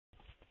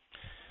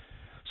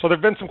So there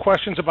have been some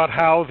questions about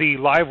how the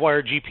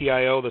Livewire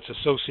GPIO that's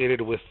associated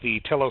with the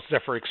Telos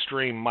Zephyr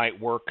Xstream might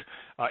work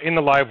in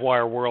the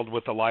Livewire world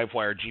with the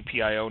Livewire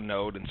GPIO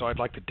node, and so I'd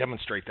like to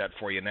demonstrate that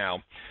for you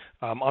now.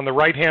 On the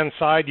right-hand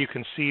side, you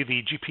can see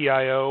the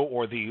GPIO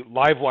or the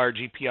Livewire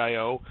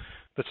GPIO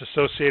that's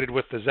associated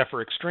with the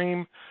Zephyr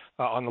Xstream.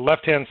 On the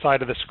left-hand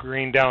side of the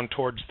screen, down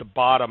towards the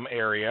bottom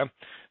area,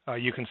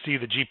 you can see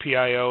the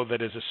GPIO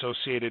that is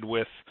associated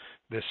with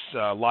this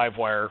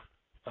Livewire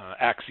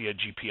Axia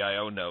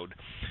GPIO node.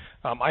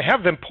 I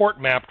have them port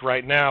mapped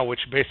right now,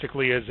 which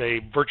basically is a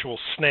virtual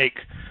snake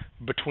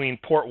between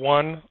port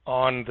 1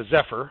 on the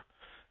Zephyr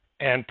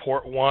and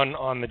port 1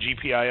 on the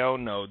GPIO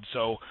node.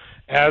 So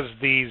as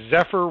the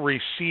Zephyr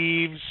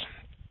receives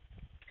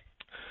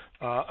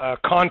a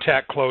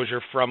contact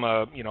closure from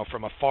a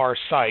far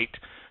site,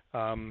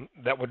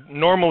 that would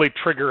normally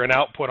trigger an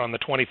output on the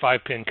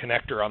 25-pin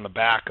connector on the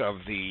back of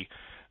the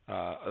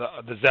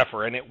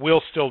Zephyr, and it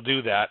will still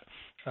do that.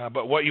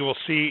 But what you will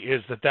see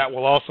is that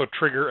will also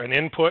trigger an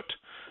input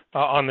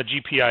on the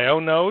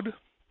GPIO node,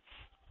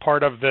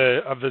 part of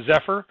the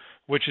Zephyr,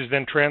 which is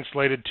then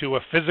translated to a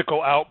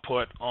physical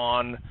output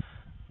on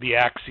the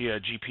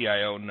Axia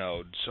GPIO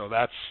node. So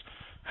that's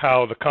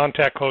how the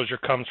contact closure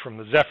comes from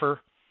the Zephyr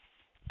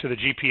to the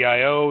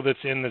GPIO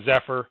that's in the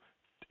Zephyr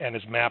and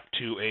is mapped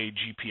to a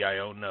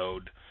GPIO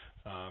node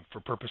for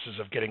purposes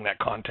of getting that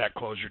contact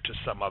closure to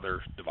some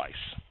other device.